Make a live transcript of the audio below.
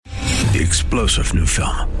The explosive new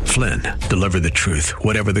film, Flynn, deliver the truth,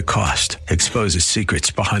 whatever the cost, exposes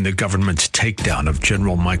secrets behind the government's takedown of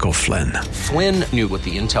General Michael Flynn. Flynn knew what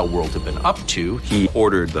the intel world had been up to. He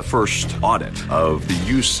ordered the first audit of the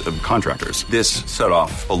use of contractors. This set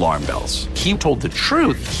off alarm bells. He told the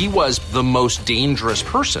truth. He was the most dangerous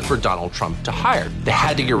person for Donald Trump to hire. They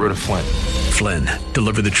had to get rid of Flynn. Flynn,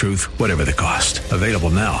 deliver the truth, whatever the cost. Available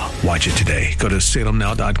now. Watch it today. Go to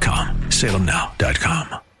salemnow.com.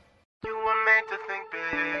 salemnow.com. You were meant to think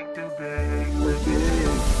big, too big, big.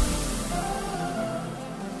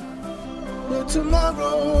 But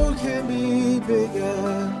tomorrow can be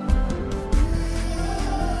bigger.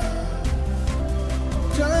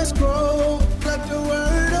 Just grow, let the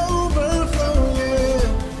word overflow, yeah.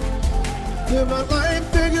 Live a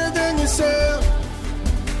life bigger than yourself.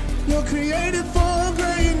 You're created for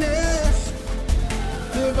greatness.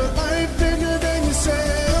 Live a life bigger than yourself.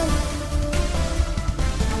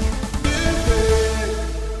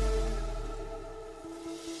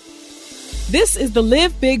 This is the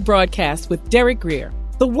Live Big broadcast with Derek Grier.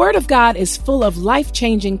 The Word of God is full of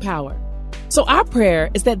life-changing power. So our prayer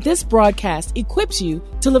is that this broadcast equips you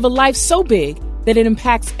to live a life so big that it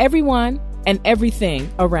impacts everyone and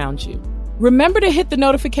everything around you. Remember to hit the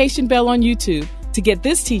notification bell on YouTube to get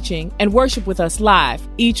this teaching and worship with us live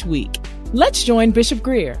each week. Let's join Bishop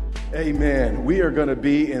Grier. Amen. We are going to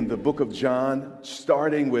be in the book of John,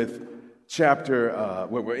 starting with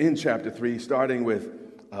we're in chapter 3, starting with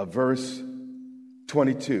verse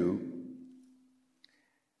 22.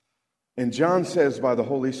 And John says by the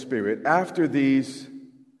Holy Spirit, after these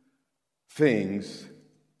things,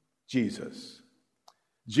 Jesus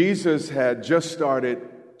had just started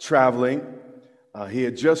traveling. He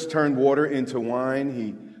had just turned water into wine.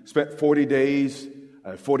 He spent 40 days,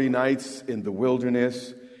 40 nights in the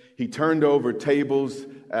wilderness. He turned over tables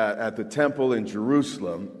at the temple in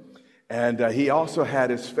Jerusalem. And he also had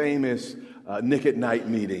his famous Nick at Night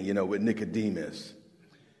meeting, with Nicodemus.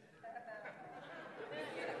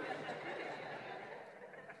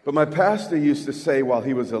 But my pastor used to say while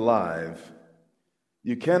he was alive,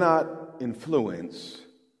 you cannot influence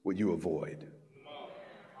what you avoid.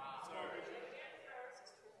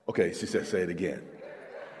 Okay, she said, say it again.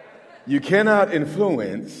 You cannot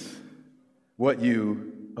influence what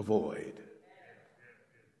you avoid.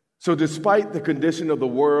 So despite the condition of the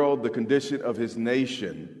world, the condition of his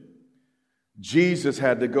nation, Jesus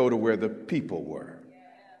had to go to where the people were.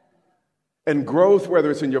 And growth, whether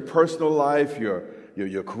it's in your personal life,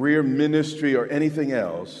 your career, ministry, or anything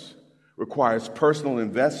else, requires personal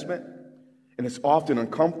investment, and it's often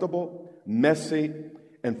uncomfortable, messy,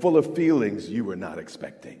 and full of feelings you were not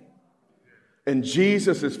expecting. And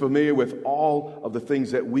Jesus is familiar with all of the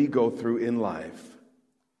things that we go through in life.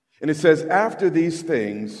 And it says, after these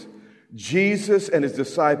things, Jesus and his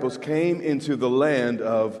disciples came into the land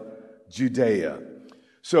of Judea.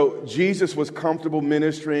 So Jesus was comfortable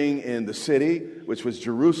ministering in the city, which was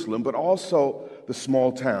Jerusalem, but also the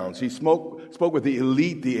small towns. He spoke with the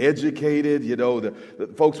elite, the educated,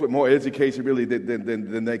 the folks with more education really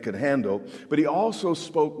than they could handle. But he also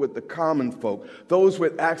spoke with the common folk, those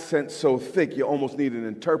with accents so thick you almost need an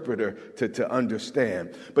interpreter to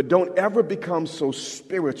understand. But don't ever become so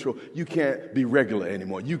spiritual you can't be regular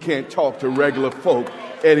anymore. You can't talk to regular folk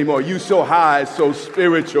anymore. You so high, so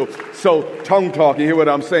spiritual, so tongue-talking, hear what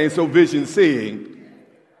I'm saying, so vision-seeing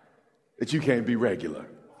that you can't be regular.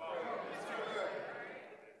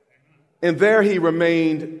 And there he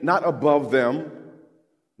remained not above them,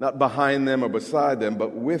 not behind them or beside them,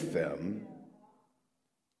 but with them.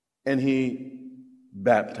 And he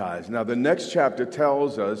baptized. Now, the next chapter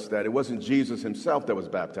tells us that it wasn't Jesus himself that was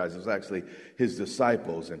baptized. It was actually his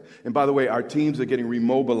disciples. And by the way, our teams are getting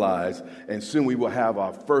remobilized, and soon we will have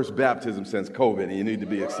our first baptism since COVID, and you need to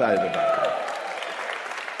be excited about that.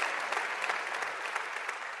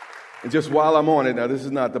 And just while I'm on it, now this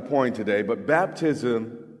is not the point today, but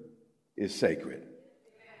baptism is sacred.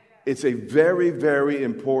 It's a very, very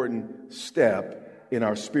important step in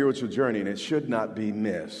our spiritual journey, and it should not be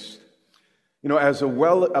missed. As a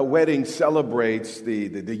wedding celebrates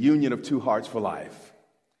the union of two hearts for life,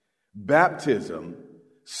 baptism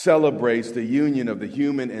celebrates the union of the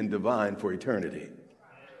human and divine for eternity.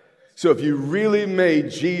 So if you really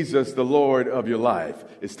made Jesus the Lord of your life,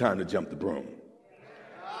 it's time to jump the broom.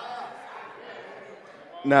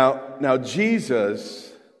 Now Jesus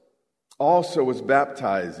also was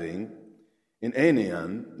baptizing in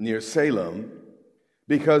Aenon near Salem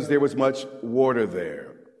because there was much water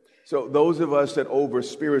there. So those of us that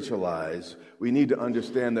over-spiritualize, we need to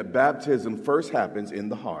understand that baptism first happens in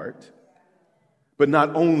the heart, but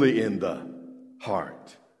not only in the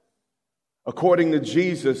heart. According to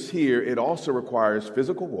Jesus here, it also requires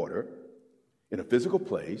physical water in a physical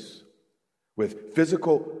place with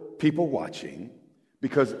physical people watching,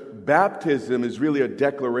 because baptism is really a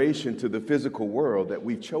declaration to the physical world that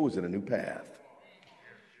we've chosen a new path.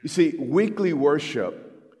 You see, weekly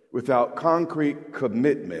worship without concrete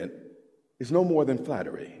commitment is no more than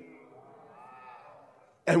flattery.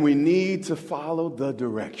 And we need to follow the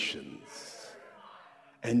directions.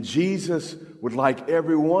 And Jesus would like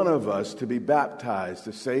every one of us to be baptized,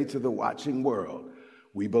 to say to the watching world,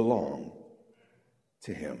 we belong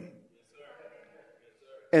to him.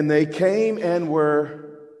 And they came and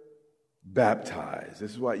were baptized.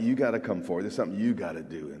 This is what you got to come forward. This is something you got to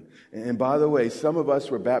do. And by the way, some of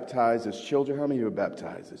us were baptized as children. How many of you were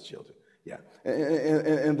baptized as children? Yeah.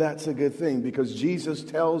 And that's a good thing, because Jesus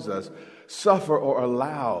tells us, suffer or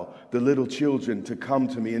allow the little children to come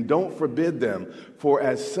to me, and don't forbid them, for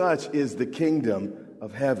as such is the kingdom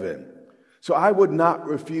of heaven. So I would not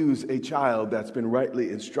refuse a child that's been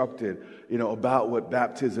rightly instructed, about what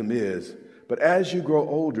baptism is. But as you grow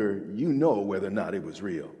older, you know whether or not it was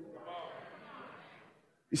real.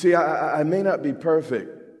 You see, I may not be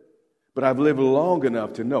perfect, but I've lived long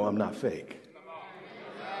enough to know I'm not fake.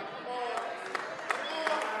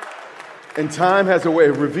 And time has a way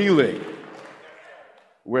of revealing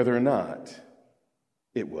whether or not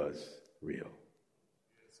it was real.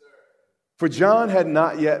 For John had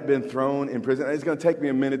not yet been thrown in prison. It's going to take me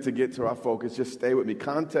a minute to get to our focus. Just stay with me.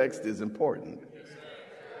 Context is important.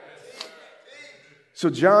 So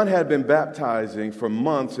John had been baptizing for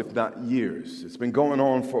months, if not years. It's been going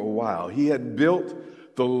on for a while. He had built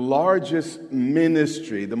the largest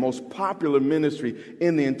ministry, the most popular ministry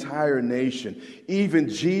in the entire nation. Even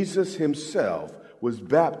Jesus himself was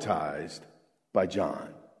baptized by John.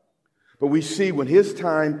 But we see when his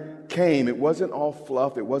time came, it wasn't all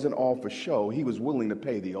fluff, it wasn't all for show. He was willing to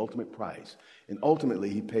pay the ultimate price. And ultimately,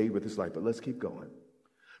 he paid with his life. But let's keep going.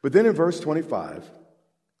 But then in verse 25,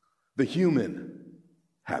 the human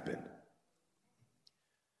happened.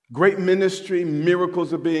 Great ministry,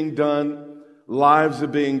 miracles are being done, lives are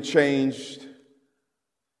being changed,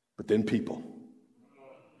 but then people.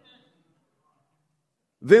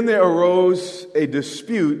 Then there arose a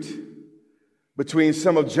dispute between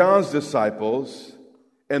some of John's disciples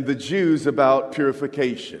and the Jews about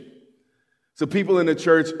purification. So people in the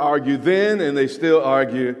church argue then, and they still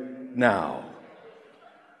argue now.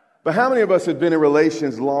 But how many of us have been in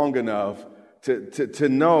relations long enough to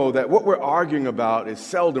know that what we're arguing about is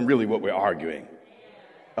seldom really what we're arguing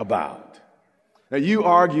about? Now, you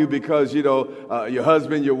argue because, your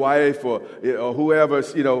husband, your wife, or whoever,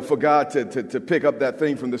 forgot to pick up that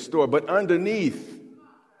thing from the store. But underneath,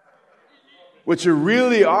 what you're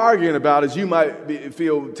really arguing about is you might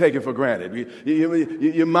feel taken for granted.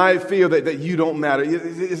 You might feel that you don't matter.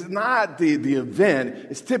 It's not the event.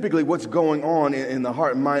 It's typically what's going on in the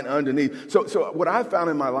heart and mind underneath. So what I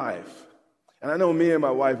found in my life, and I know me and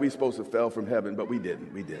my wife, we're supposed to fell from heaven, but we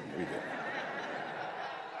didn't. We didn't.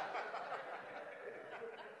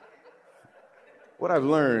 What I've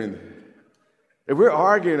learned, if we're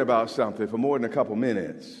arguing about something for more than a couple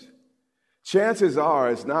minutes, chances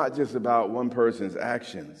are it's not just about one person's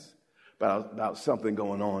actions, but about something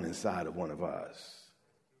going on inside of one of us.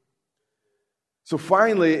 So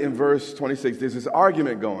finally, in verse 26, there's this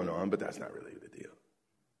argument going on, but that's not really the deal.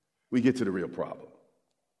 We get to the real problem.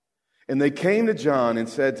 And they came to John and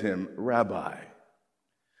said to him, Rabbi.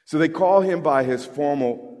 So they call him by his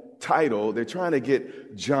formal title. They're trying to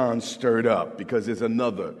get John stirred up because there's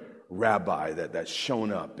another rabbi that's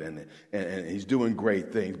shown up and he's doing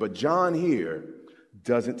great things. But John here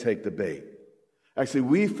doesn't take the bait. Actually,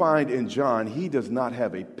 we find in John, he does not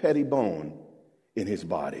have a petty bone in his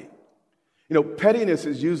body. Pettiness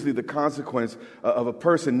is usually the consequence of a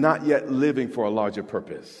person not yet living for a larger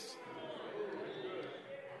purpose.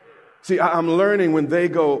 See, I'm learning when they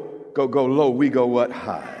go low, we go what?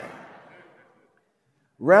 High.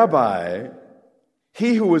 Rabbi,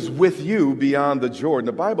 he who was with you beyond the Jordan.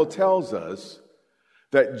 The Bible tells us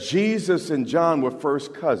that Jesus and John were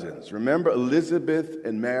first cousins. Remember, Elizabeth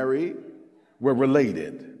and Mary were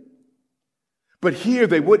related. But here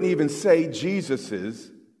they wouldn't even say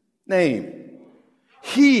Jesus's name.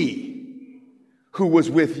 He who was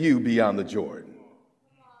with you beyond the Jordan,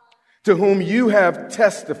 to whom you have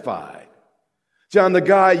testified. John, the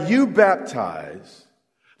guy you baptized,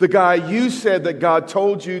 the guy you said that God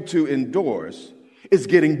told you to endorse, is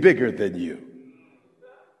getting bigger than you.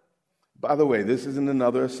 By the way, this isn't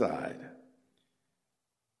another aside.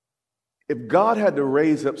 If God had to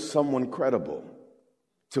raise up someone credible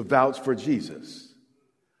to vouch for Jesus,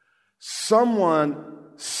 someone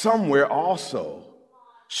somewhere also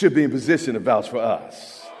should be in position to vouch for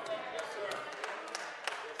us.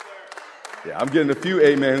 Yeah, I'm getting a few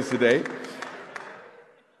amens today.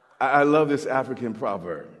 I love this African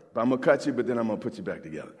proverb. But I'm going to cut you, but then I'm going to put you back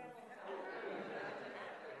together.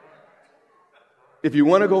 If you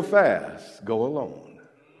want to go fast, go alone.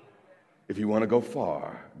 If you want to go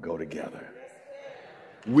far, go together.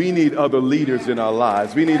 We need other leaders in our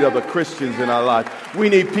lives. We need other Christians in our lives. We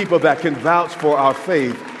need people that can vouch for our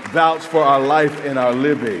faith, vouch for our life and our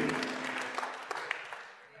living.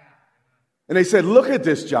 And they said, look at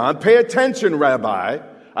this, John. Pay attention, Rabbi.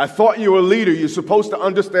 I thought you were a leader. You're supposed to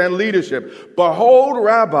understand leadership. Behold,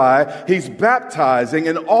 Rabbi, he's baptizing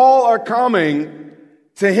and all are coming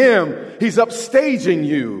to him. He's upstaging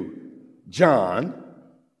you, John.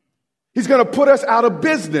 He's going to put us out of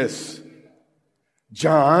business,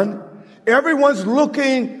 John. Everyone's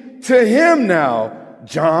looking to him now,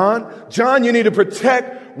 John. John, you need to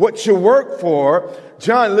protect what you work for.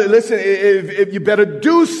 John, listen, if you better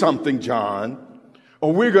do something, John,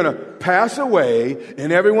 or we're going to pass away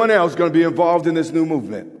and everyone else is going to be involved in this new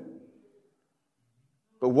movement.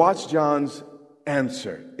 But watch John's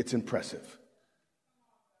answer. It's impressive.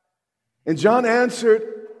 And John answered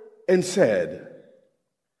and said,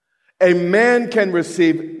 a man can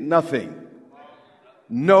receive nothing,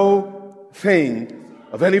 no thing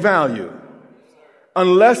of any value,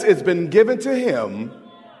 unless it's been given to him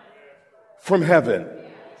from heaven.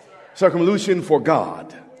 Circumlocution for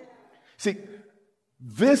God. See,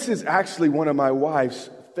 this is actually one of my wife's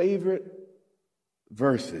favorite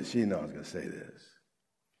verses. She knows I was going to say this.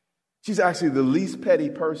 She's actually the least petty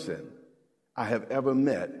person I have ever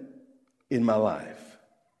met in my life.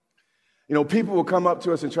 You know, people will come up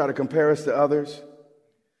to us and try to compare us to others.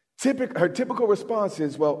 Her typical response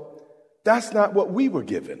is, well, that's not what we were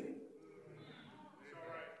given.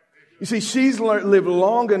 You see, she's lived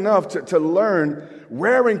long enough to learn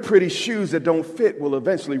wearing pretty shoes that don't fit will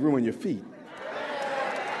eventually ruin your feet.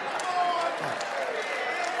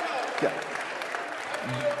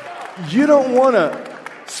 You don't want to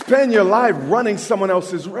spend your life running someone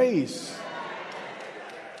else's race.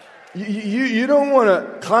 You don't want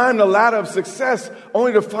to climb the ladder of success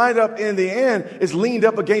only to find out in the end it's leaned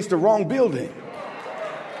up against the wrong building.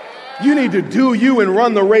 You need to do you and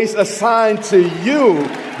run the race assigned to you.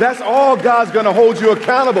 That's all God's going to hold you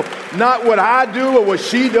accountable. Not what I do or what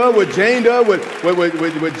she does, what Jane does,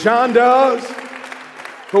 what John does,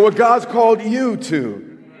 but what God's called you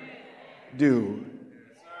to do.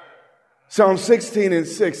 Psalm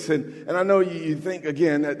 16:6, and I know you think,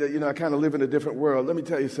 again, that I kind of live in a different world. Let me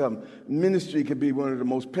tell you something. Ministry can be one of the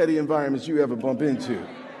most petty environments you ever bump into.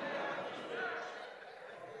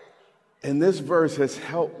 And this verse has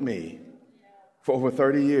helped me for over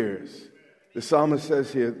 30 years. The psalmist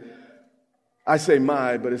says here, I say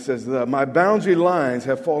my, but it says my boundary lines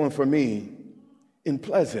have fallen for me in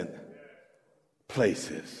pleasant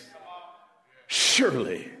places.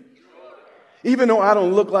 Surely. Even though I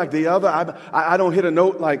don't look like the other, I don't hit a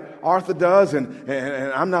note like Arthur does, and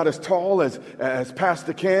I'm not as tall as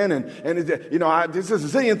Pastor Ken, and this is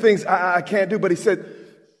a zillion things I can't do. But he said,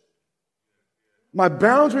 my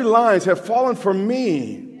boundary lines have fallen for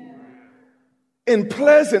me in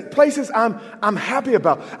pleasant places I'm happy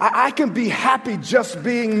about. I can be happy just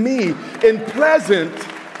being me in pleasant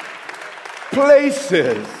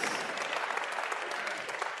places.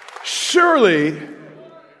 Surely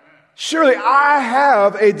I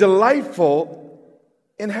have a delightful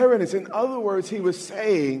inheritance. In other words, he was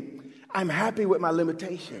saying, I'm happy with my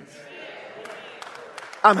limitations.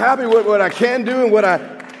 I'm happy with what I can do and what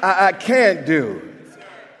I can't do.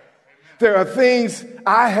 There are things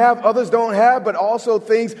I have, others don't have, but also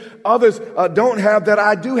things others don't have that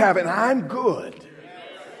I do have, and I'm good.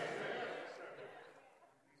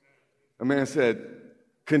 A man said,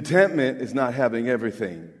 contentment is not having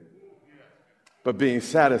everything, but being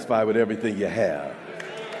satisfied with everything you have.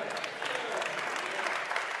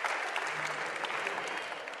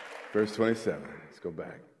 Verse 27, let's go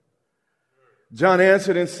back. John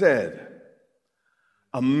answered and said,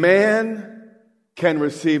 a man can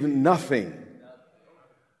receive nothing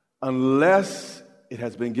unless it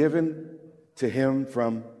has been given to him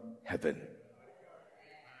from heaven.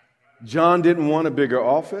 John didn't want a bigger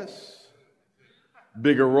office,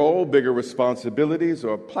 bigger role, bigger responsibilities,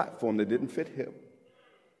 or a platform that didn't fit him.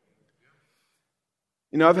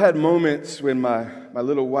 You know, I've had moments when my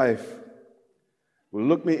little wife will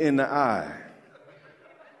look me in the eye.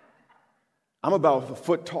 I'm about a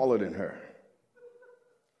foot taller than her.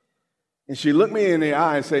 And she looked me in the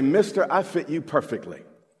eye and say, Mister, I fit you perfectly.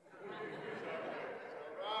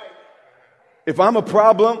 If I'm a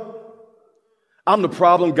problem, I'm the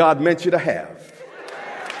problem God meant you to have.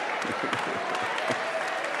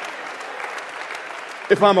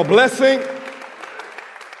 If I'm a blessing,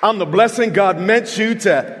 I'm the blessing God meant you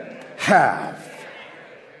to have.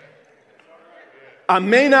 I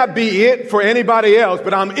may not be it for anybody else,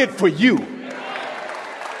 but I'm it for you.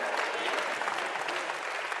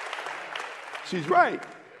 She's right.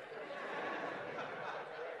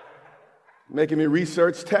 Making me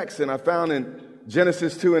research text, and I found in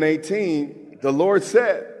Genesis 2:18, the Lord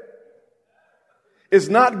said, it's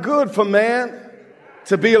not good for man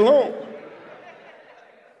to be alone.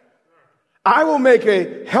 I will make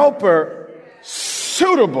a helper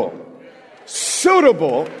suitable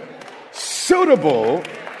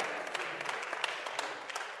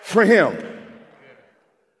for him.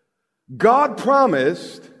 God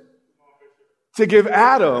promised to give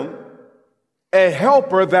Adam a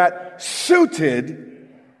helper that suited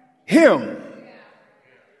him.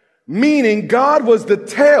 Meaning God was the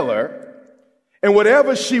tailor, and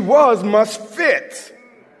whatever she was must fit.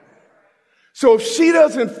 So if she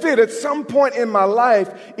doesn't fit at some point in my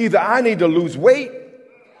life, either I need to lose weight,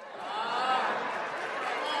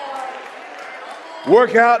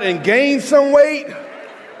 work out and gain some weight,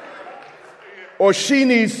 or she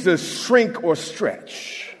needs to shrink or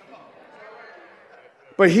stretch.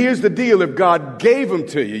 But here's the deal. If God gave them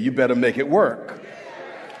to you, you better make it work.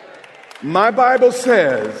 My Bible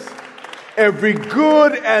says every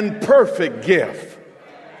good and perfect gift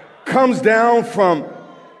comes down from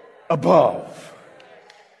above.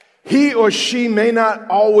 He or she may not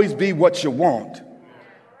always be what you want,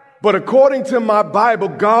 but according to my Bible,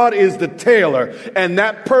 God is the tailor, and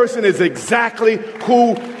that person is exactly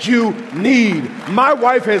who you need. My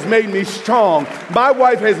wife has made me strong. My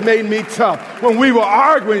wife has made me tough. When we were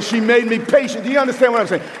arguing, she made me patient. Do you understand what I'm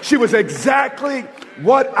saying? She was exactly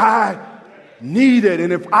what I needed.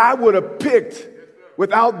 And if I would have picked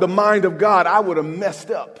without the mind of God, I would have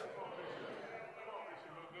messed up.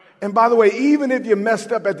 And by the way, even if you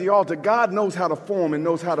messed up at the altar, God knows how to form and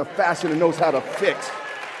knows how to fashion and knows how to fix.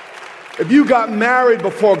 If you got married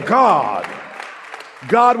before God,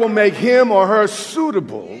 God will make him or her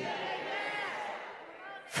suitable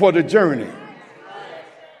for the journey.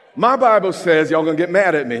 My Bible says, y'all gonna get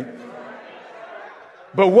mad at me,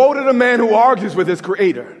 but woe to the man who argues with his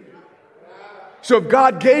creator. So if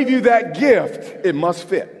God gave you that gift, it must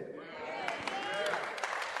fit.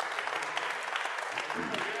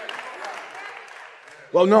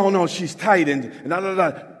 Well, no, she's tight and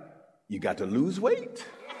no. You got to lose weight.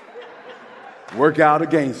 Work out or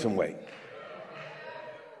gain some weight.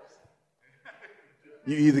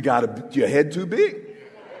 You either got your head too big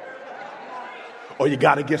or you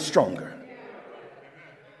got to get stronger.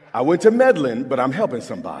 I went to Medlin, but I'm helping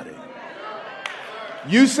somebody.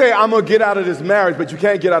 You say, I'm going to get out of this marriage, but you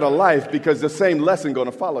can't get out of life because the same lesson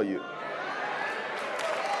going to follow you.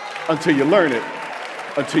 Until you learn it.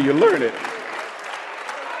 Until you learn it.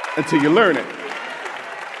 Until you learn it.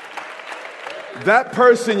 That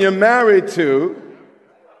person you're married to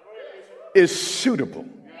is suitable.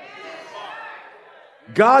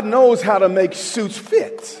 God knows how to make suits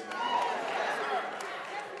fit.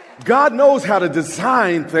 God knows how to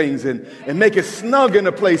design things and make it snug in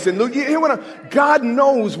a place. And look, you hear what God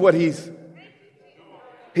knows what he's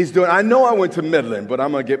doing. I know I went to Midland, but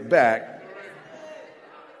I'm going to get back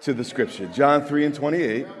to the scripture. John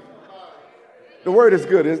 3:28. The word is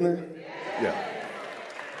good, isn't it? Yeah.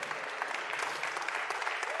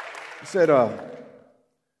 He said,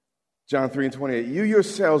 John 3:28, you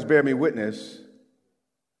yourselves bear me witness.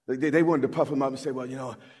 They wanted to puff him up and say, well,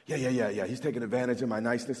 yeah, he's taking advantage of my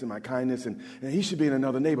niceness and my kindness, and he should be in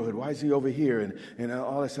another neighborhood. Why is he over here? And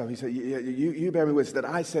all that stuff. He said, you bear me witness that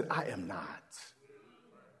I said, I am not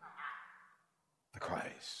the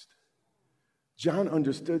Christ. John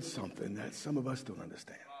understood something that some of us don't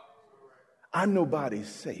understand. I'm nobody's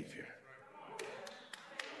savior.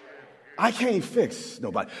 I can't fix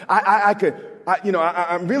nobody.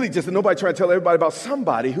 I'm really just a nobody trying to tell everybody about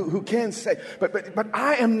somebody who can say, but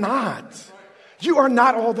I am not. You are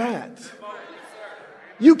not all that.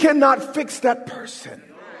 You cannot fix that person.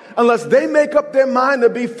 Unless they make up their mind to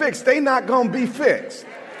be fixed, they're not going to be fixed.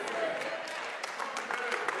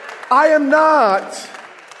 I am not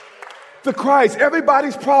the Christ.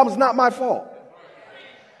 Everybody's problem is not my fault.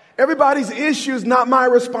 Everybody's issue is not my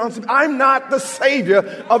responsibility. I'm not the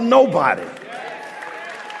savior of nobody.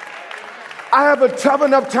 I have a tough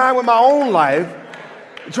enough time with my own life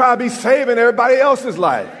to try to be saving everybody else's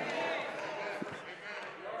life.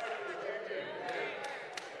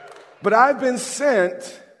 But I've been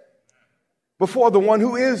sent before the one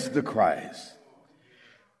who is the Christ.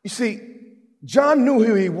 You see, John knew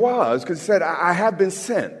who he was because he said, I have been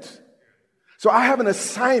sent. So I have an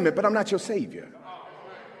assignment, but I'm not your savior.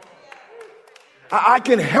 I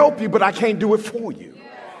can help you, but I can't do it for you.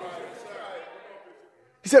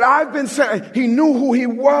 He said, I've been saying, he knew who he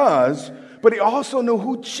was, but he also knew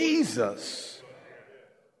who Jesus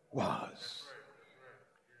was.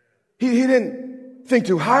 He didn't think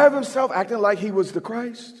too high of himself, acting like he was the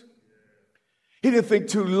Christ. He didn't think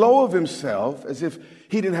too low of himself, as if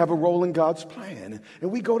he didn't have a role in God's plan.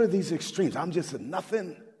 And we go to these extremes. I'm just a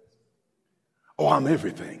nothing, or I'm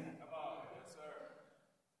everything.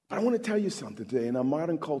 But I want to tell you something today in our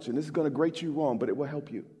modern culture, and this is going to grate you wrong, but it will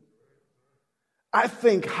help you. I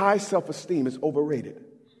think high self-esteem is overrated.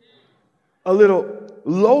 A little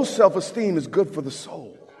low self-esteem is good for the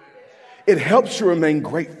soul. It helps you remain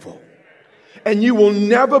grateful. And you will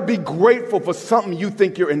never be grateful for something you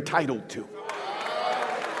think you're entitled to.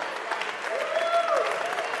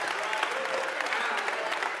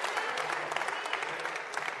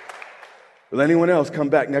 Will anyone else come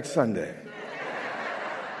back next Sunday?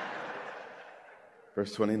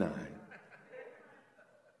 Verse 29.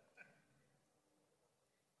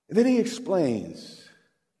 And then he explains,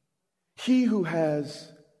 he who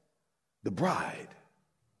has the bride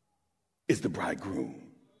is the bridegroom.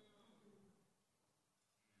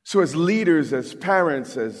 So as leaders, as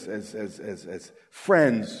parents, as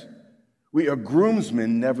friends, we are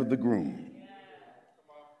groomsmen, never the groom.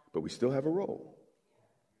 But we still have a role.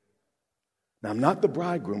 Now, I'm not the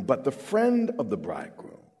bridegroom, but the friend of the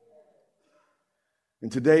bridegroom.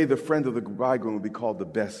 And today, the friend of the bridegroom would be called the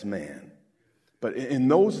best man. But in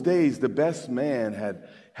those days, the best man had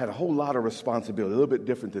a whole lot of responsibility, a little bit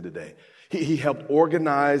different to today. He helped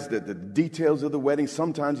organize the details of the wedding.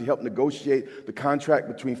 Sometimes he helped negotiate the contract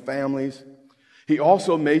between families. He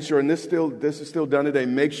also made sure, and this is still done today,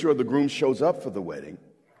 make sure the groom shows up for the wedding.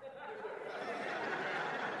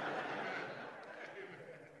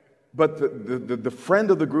 But the friend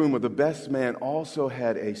of the groom, or the best man, also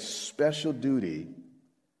had a special duty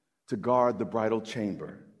to guard the bridal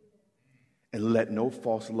chamber and let no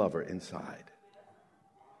false lover inside.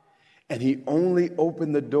 And he only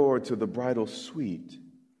opened the door to the bridal suite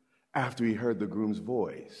after he heard the groom's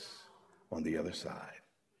voice on the other side.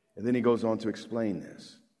 And then he goes on to explain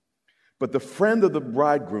this. But the friend of the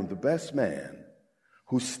bridegroom, the best man,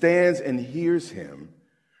 who stands and hears him,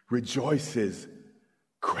 rejoices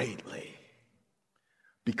greatly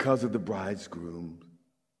because of the bridegroom's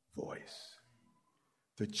voice.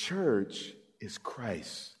 The church is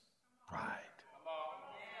Christ's bride.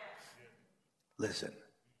 Listen,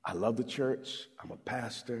 I love the church. I'm a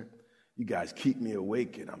pastor. You guys keep me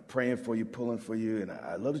awake, and I'm praying for you, pulling for you, and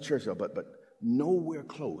I love the church, but nowhere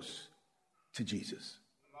close to Jesus.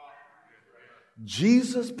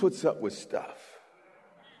 Jesus puts up with stuff.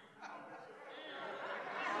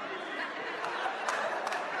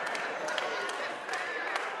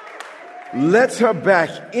 Lets her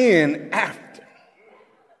back in after.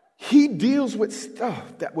 He deals with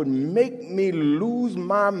stuff that would make me lose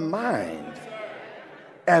my mind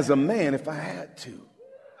as a man if I had to.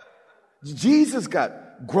 Jesus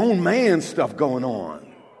got grown man stuff going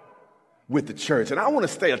on with the church, and I want to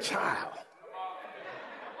stay a child.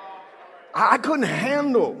 I couldn't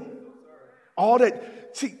handle all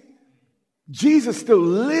that. See, Jesus still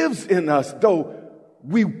lives in us, though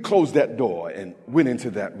we closed that door and went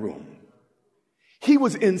into that room. He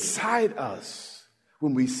was inside us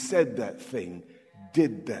when we said that thing,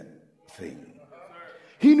 did that thing.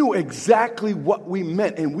 He knew exactly what we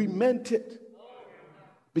meant, and we meant it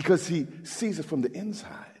because he sees it from the inside.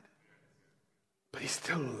 But he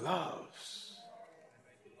still loves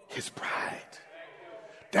his bride.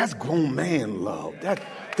 That's grown man love.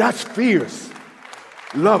 That's fierce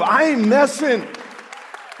love. I ain't messing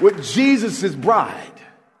with Jesus' bride.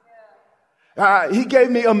 He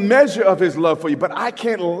gave me a measure of his love for you, but I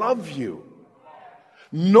can't love you.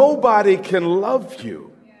 Nobody can love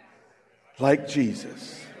you like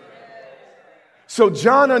Jesus. So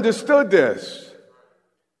John understood this.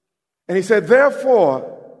 And he said,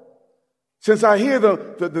 therefore, since I hear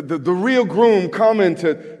the real groom coming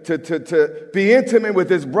to be intimate with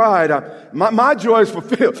his bride, my joy is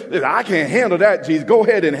fulfilled. I can't handle that, Jesus. Go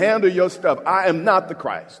ahead and handle your stuff. I am not the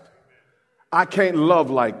Christ. I can't love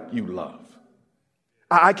like you love.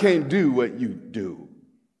 I can't do what you do.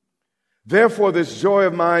 Therefore, this joy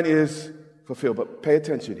of mine is fulfilled. But pay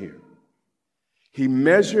attention here. He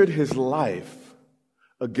measured his life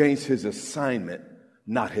against his assignment,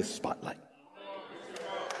 not his spotlight.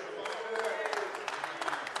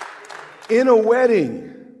 In a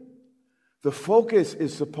wedding, the focus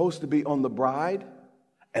is supposed to be on the bride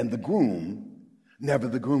and the groom, never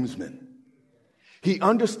the groomsman. He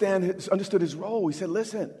understood his role. He said,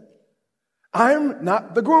 listen, I'm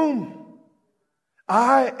not the groom.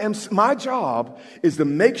 My job is to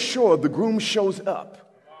make sure the groom shows up.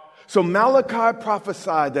 So Malachi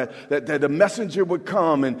prophesied that the messenger would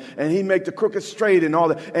come and he'd make the crooked straight and all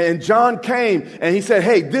that. And John came and he said,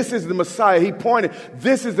 hey, this is the Messiah. He pointed,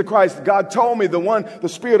 this is the Christ. God told me the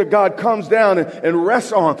Spirit of God comes down and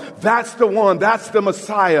rests on. That's the one. That's the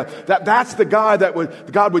Messiah. That's the guy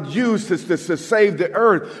that God would use to save the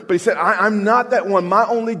earth. But he said, I'm not that one. My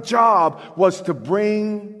only job was to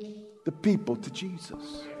bring the people to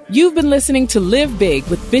Jesus. You've been listening to Live Big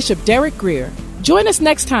with Bishop Derek Grier. Join us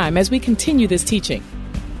next time as we continue this teaching.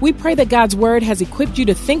 We pray that God's Word has equipped you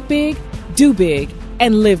to think big, do big,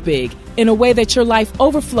 and live big in a way that your life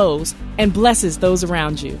overflows and blesses those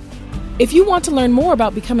around you. If you want to learn more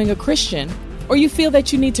about becoming a Christian, or you feel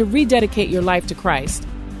that you need to rededicate your life to Christ,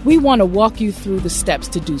 we want to walk you through the steps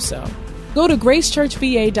to do so. Go to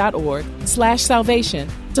gracechurchva.org/salvation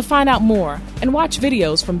to find out more and watch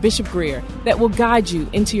videos from Bishop Grier that will guide you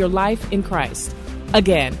into your life in Christ.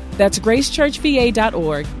 Again, that's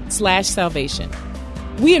gracechurchva.org/salvation.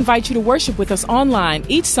 We invite you to worship with us online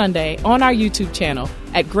each Sunday on our YouTube channel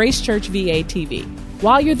at Grace Church VA TV.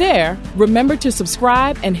 While you're there, remember to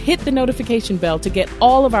subscribe and hit the notification bell to get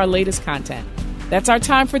all of our latest content. That's our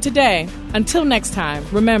time for today. Until next time,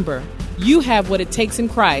 remember, you have what it takes in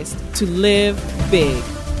Christ to live big.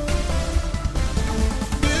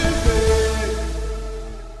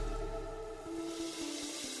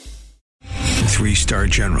 Three-star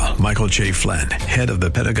General Michael J. Flynn, head of the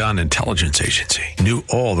Pentagon Intelligence Agency, knew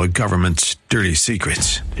all the government's dirty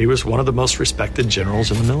secrets. He was one of the most respected generals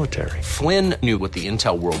in the military. Flynn knew what the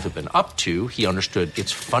intel world had been up to. He understood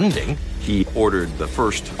its funding. He ordered the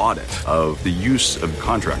first audit of the use of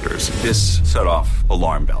contractors. This set off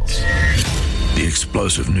alarm bells. The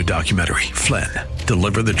explosive new documentary, Flynn,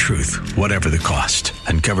 Deliver the Truth, Whatever the Cost,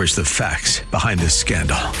 uncovers the facts behind this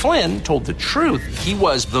scandal. Flynn told the truth. He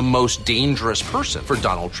was the most dangerous person for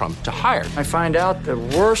Donald Trump to hire. I find out the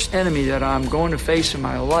worst enemy that I'm going to face in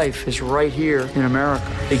my life is right here in America.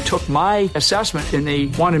 They took my assessment and they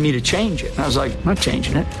wanted me to change it. And I was like, I'm not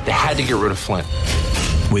changing it. They had to get rid of Flynn.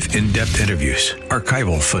 With in-depth interviews,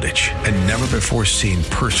 archival footage, and never-before-seen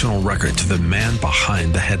personal records of the man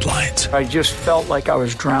behind the headlines. I just felt like I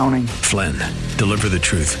was drowning. Flynn, Deliver the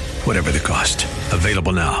Truth, Whatever the Cost.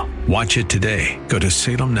 Available now. Watch it today. Go to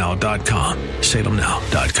salemnow.com.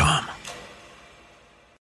 salemnow.com.